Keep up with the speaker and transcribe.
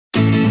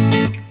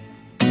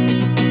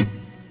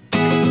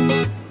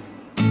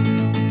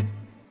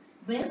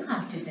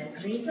Welcome to the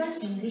Grade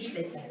 1 English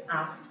lesson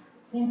of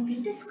St.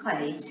 Peter's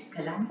College,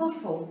 Colombo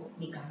 4,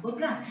 Negombo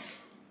branch.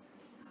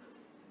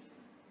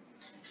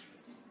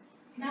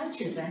 Now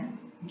children,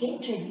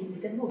 get ready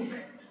with the book,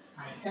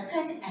 my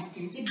second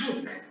activity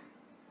book.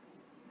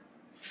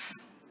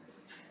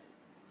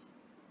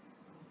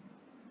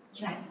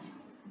 Right,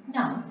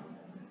 now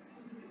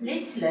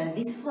let's learn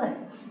these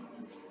words.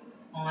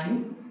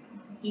 On,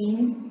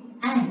 in,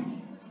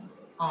 and.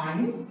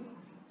 On,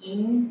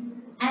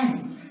 in,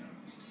 and.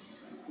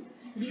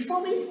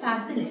 Before we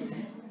start the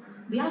lesson,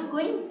 we are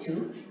going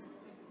to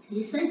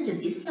listen to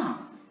this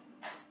song.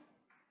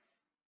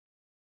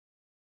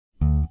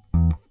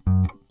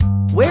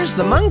 Where's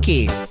the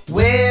monkey?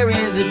 Where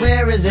is it?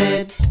 Where is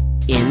it?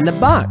 In the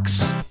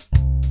box.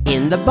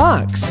 In the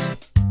box.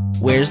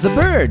 Where's the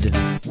bird?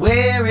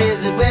 Where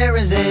is it? Where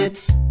is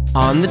it?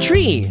 On the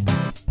tree.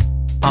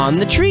 On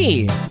the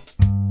tree.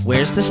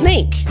 Where's the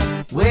snake?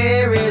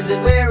 Where is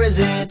it? Where is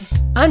it?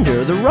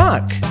 Under the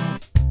rock.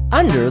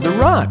 Under the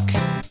rock.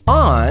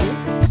 On,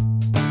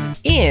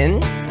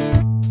 in,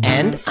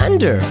 and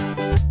under.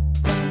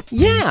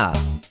 Yeah.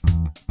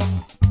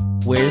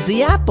 Where's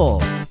the apple?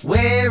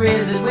 Where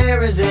is it?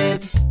 Where is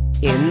it?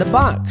 In the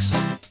box.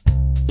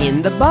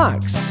 In the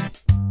box.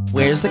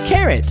 Where's the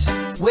carrot?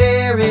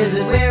 Where is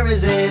it? Where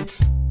is it?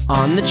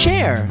 On the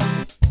chair.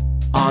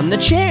 On the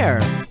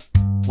chair.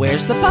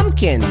 Where's the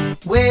pumpkin?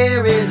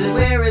 Where is it?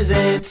 Where is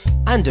it?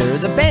 Under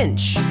the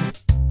bench.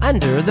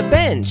 Under the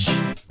bench.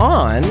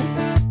 On,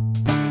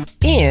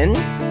 in,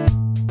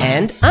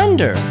 and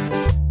under.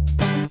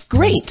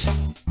 Great!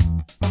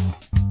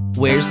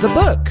 Where's the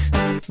book?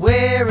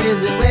 Where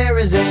is it? Where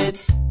is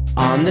it?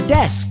 On the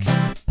desk.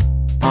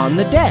 On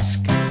the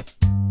desk.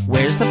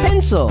 Where's the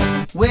pencil?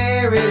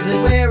 Where is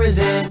it? Where is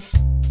it?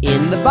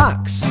 In the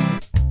box.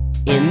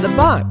 In the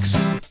box.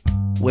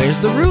 Where's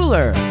the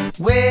ruler?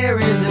 Where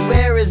is it?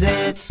 Where is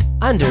it?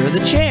 Under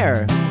the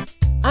chair.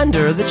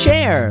 Under the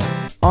chair.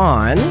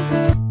 On,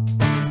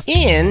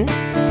 in,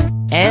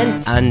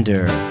 and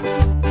under.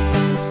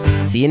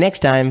 See you next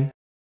time.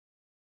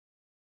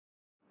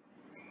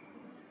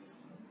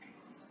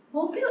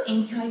 Hope you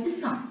enjoyed the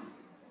song.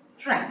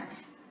 Right,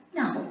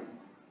 now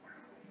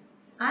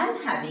I'm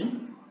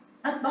having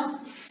a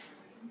box,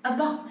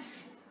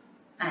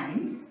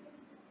 and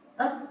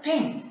a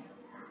pen,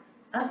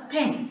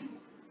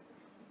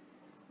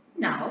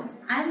 Now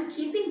I'm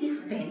keeping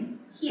this pen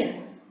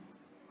here.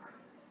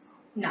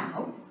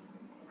 Now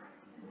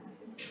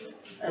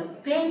a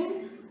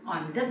pen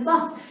on the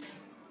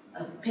box,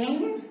 a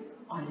pen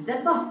on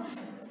the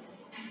box.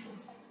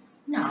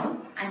 Now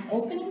I'm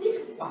opening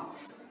this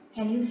box.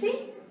 Can you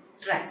see?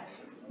 Right.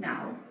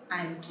 Now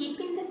I'm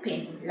keeping the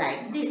pen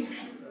like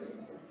this.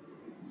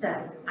 So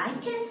I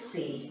can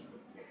say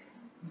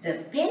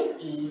the pen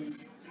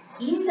is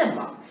in the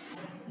box.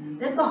 In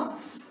the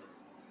box.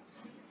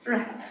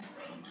 Right.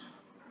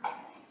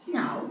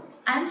 Now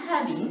I'm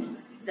having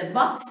the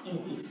box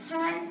in this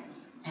hand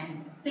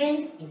and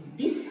pen in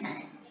this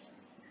hand.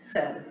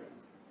 So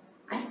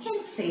I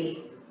can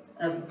say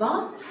a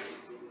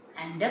box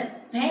and a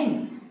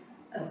pen.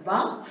 A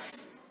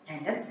box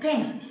and a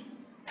pen.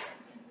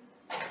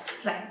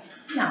 Right,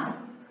 now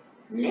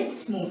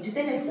let's move to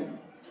the lesson.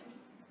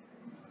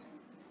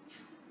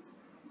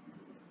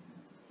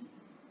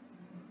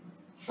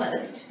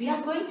 First, we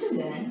are going to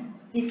learn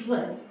this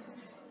word,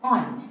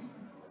 on.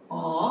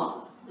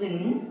 Or,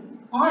 in,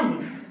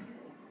 on.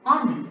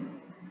 On.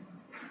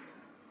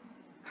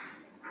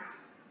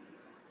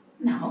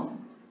 Now,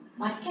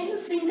 what can you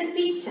see in the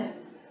picture?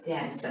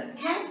 There is a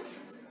cat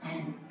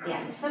and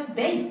there is a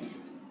bed.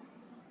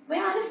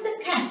 Where is the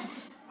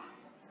cat?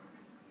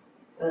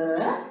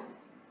 A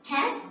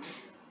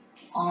cat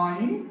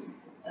on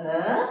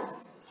a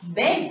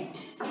bed.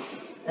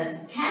 A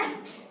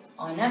cat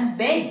on a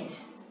bed.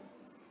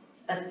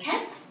 A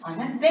cat on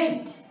a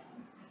bed.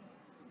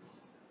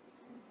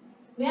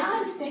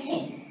 Where is the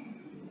hen?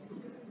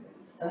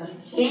 A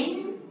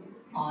hen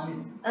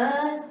on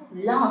a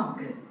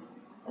log.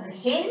 A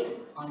hen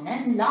on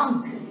a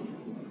log.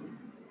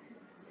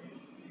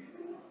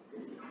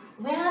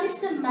 Where is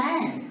the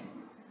man?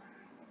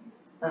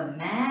 A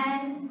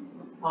man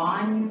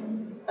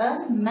on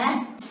a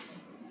mat.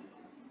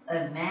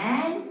 A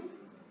man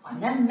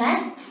on a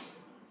mat.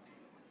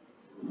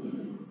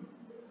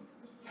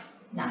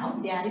 Now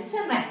there is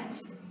a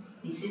rat.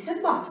 This is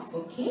a box,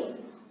 okay?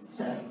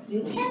 So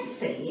you can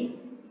say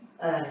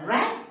a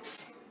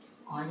rat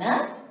on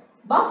a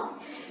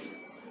box.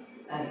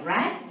 A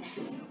rat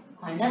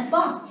on a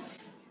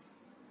box.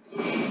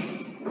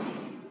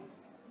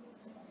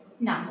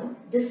 Now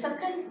the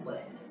second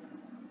word,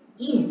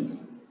 in.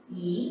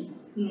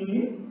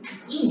 In.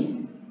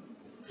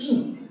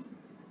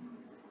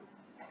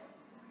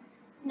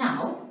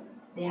 Now,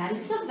 there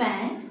is a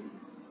van.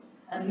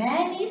 A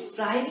man is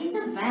driving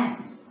the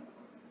van.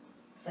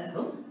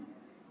 So,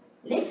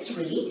 let's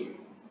read.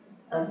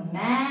 A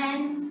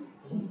man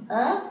in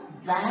a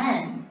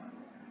van.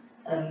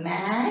 A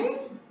man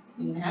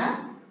in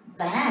a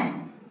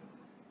van.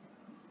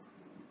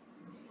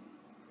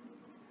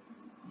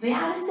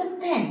 Where is the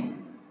pen?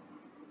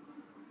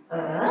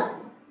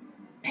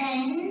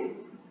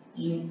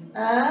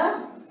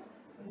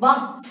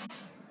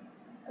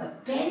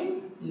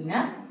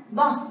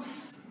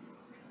 box.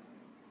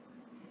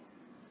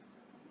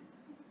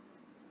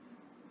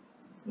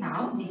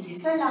 Now this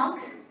is a lock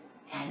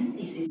and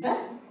this is a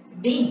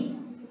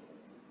bin.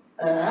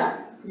 A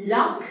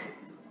lock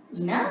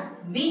in a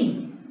bin.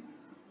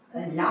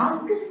 A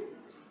log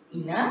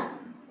in a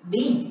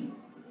bin.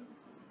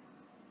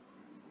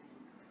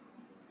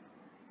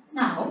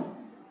 Now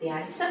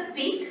there is a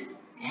pig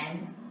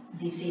and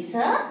this is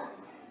a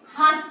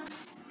hut.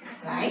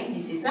 Right?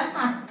 This is a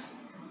hut.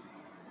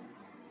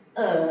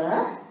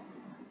 A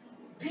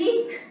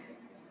pig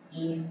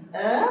in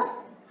a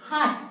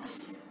hut.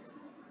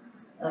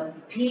 A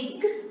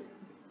pig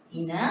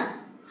in a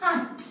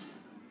hut.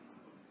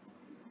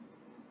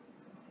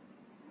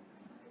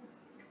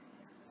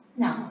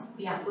 Now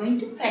we are going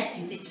to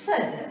practice it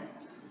further.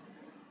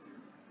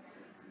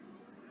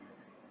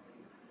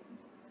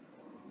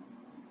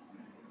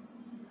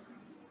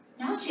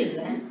 Now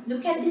children,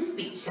 look at this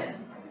picture.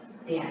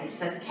 There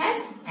is a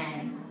cat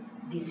and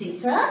this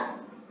is a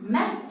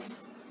mat.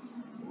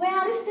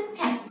 Where is the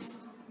cat?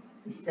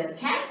 Is the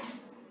cat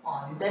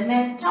on the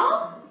mat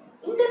or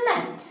in the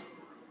mat?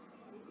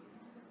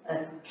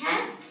 A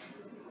cat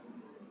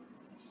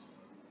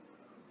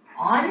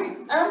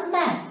on a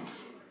mat.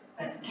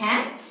 A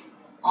cat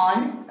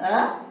on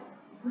a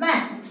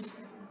mat.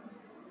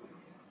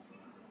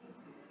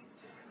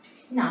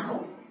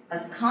 Now a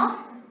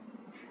cup,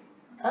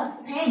 a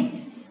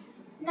pen.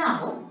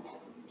 Now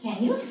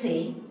can you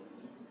say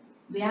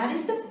where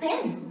is the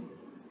pen?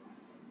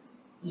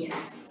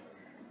 Yes.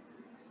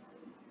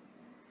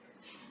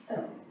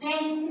 A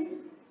pen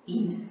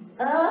in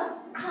a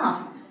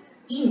cup.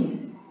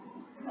 In.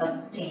 A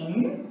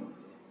pen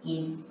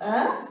in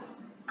a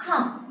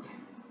cup.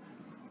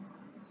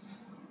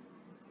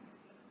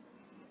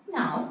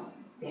 Now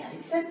there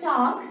is a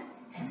dog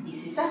and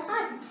this is a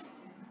hut.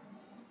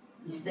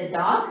 Is the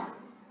dog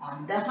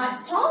on the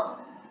hut or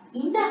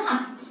in the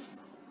hut?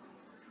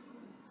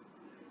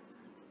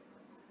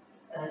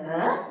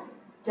 A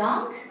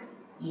dog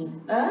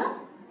in a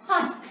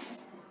hut.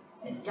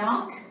 A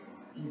dog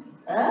in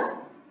a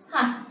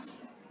hut.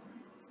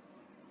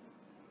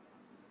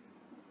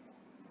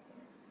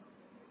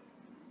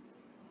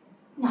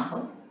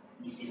 Now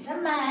this is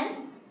a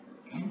man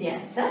and there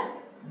is a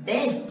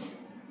bed.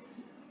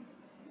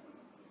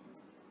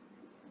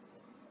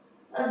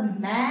 A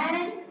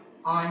man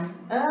on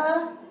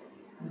a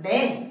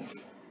bed.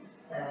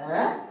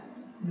 A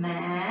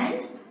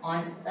man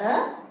on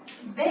a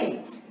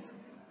bed.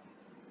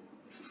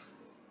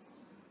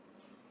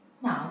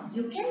 Now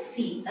you can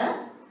see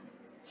a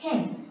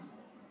hen.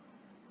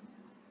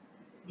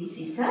 This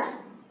is a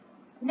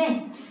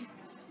net.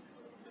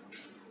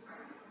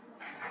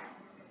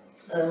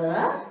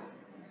 A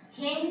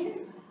hen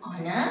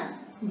on a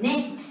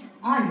net.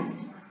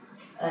 On.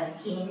 A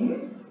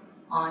hen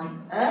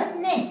on a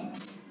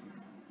net.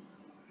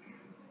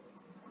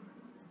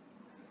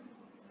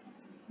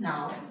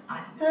 Now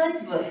our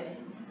third word.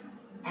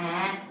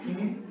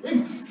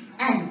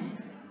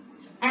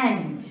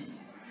 And.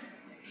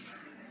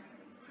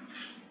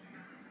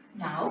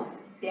 Now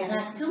there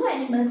are two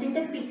animals in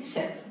the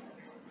picture.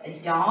 A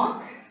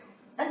dog,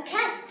 a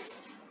cat.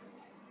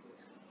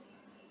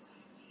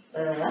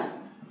 A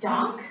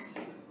dog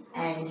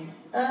and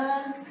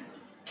a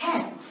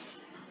cat.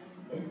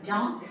 A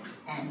dog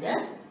and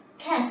a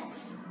cat.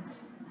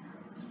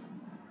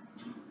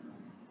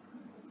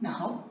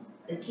 Now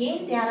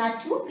again there are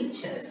two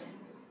pictures.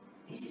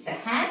 This is a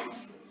hat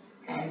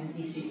and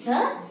this is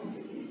a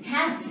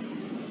cap.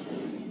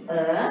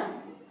 A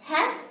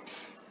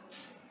hat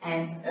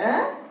and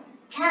a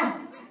cap.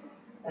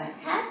 A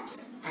hat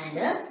and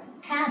a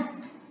cap.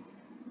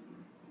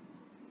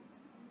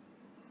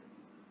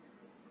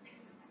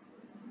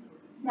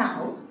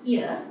 Now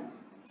here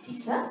this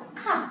is a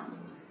cup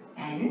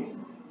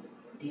and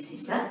this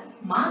is a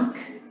mug.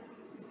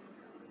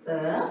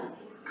 A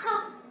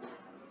cup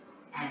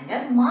and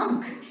a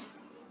mug.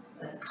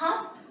 A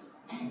cup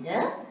and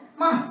a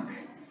mug.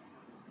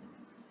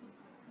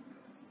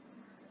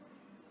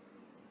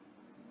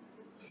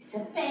 This is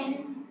a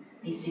pen.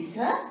 This is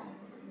a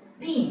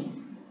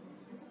pin.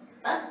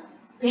 A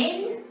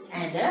pen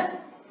and a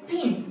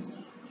pin.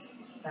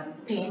 A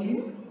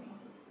pen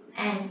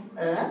and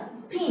a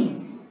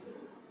pin.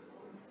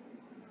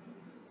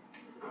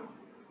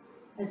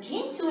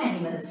 Again two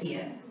animals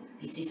here.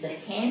 This is a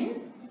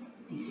hen.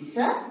 This is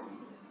a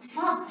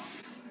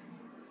fox.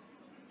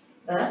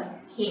 A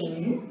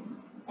hen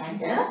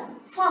and a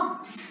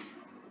fox.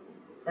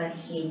 A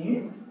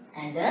hen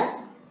and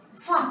a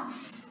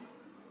fox.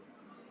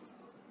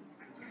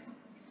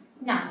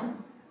 Now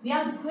we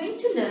are going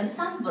to learn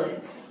some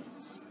words.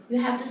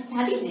 You have to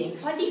study them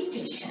for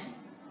dictation.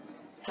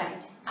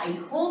 Right. I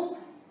hope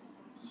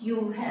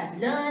you have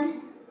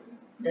learned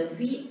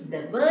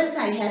the words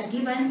I have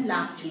given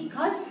last week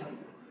also.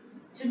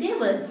 Today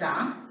words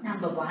are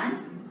number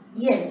 1,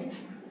 yes.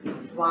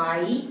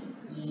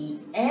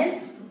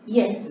 Y-E-S,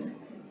 yes.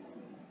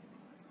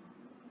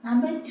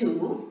 Number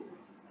 2,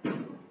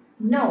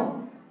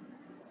 no.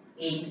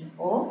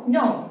 N-O,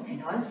 no.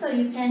 And also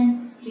you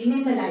can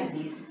remember like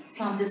this.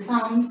 from the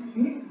sounds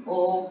n,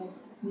 o,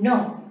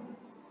 no.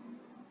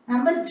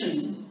 Number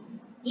 3,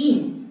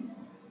 in.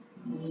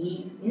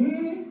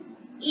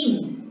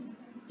 In,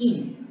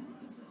 in.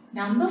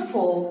 Number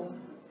 4,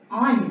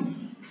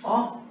 on,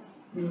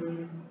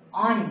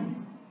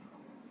 on.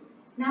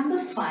 Number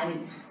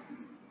 5,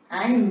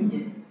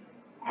 and,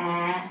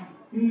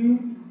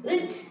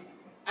 it,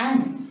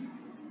 and.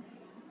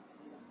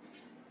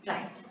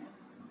 Right.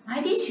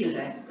 My dear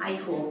children, I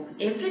hope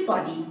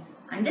everybody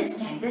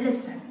understand the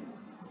lesson.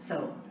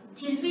 So,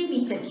 till we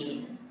meet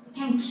again,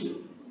 thank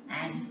you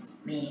and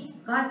may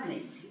God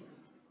bless you.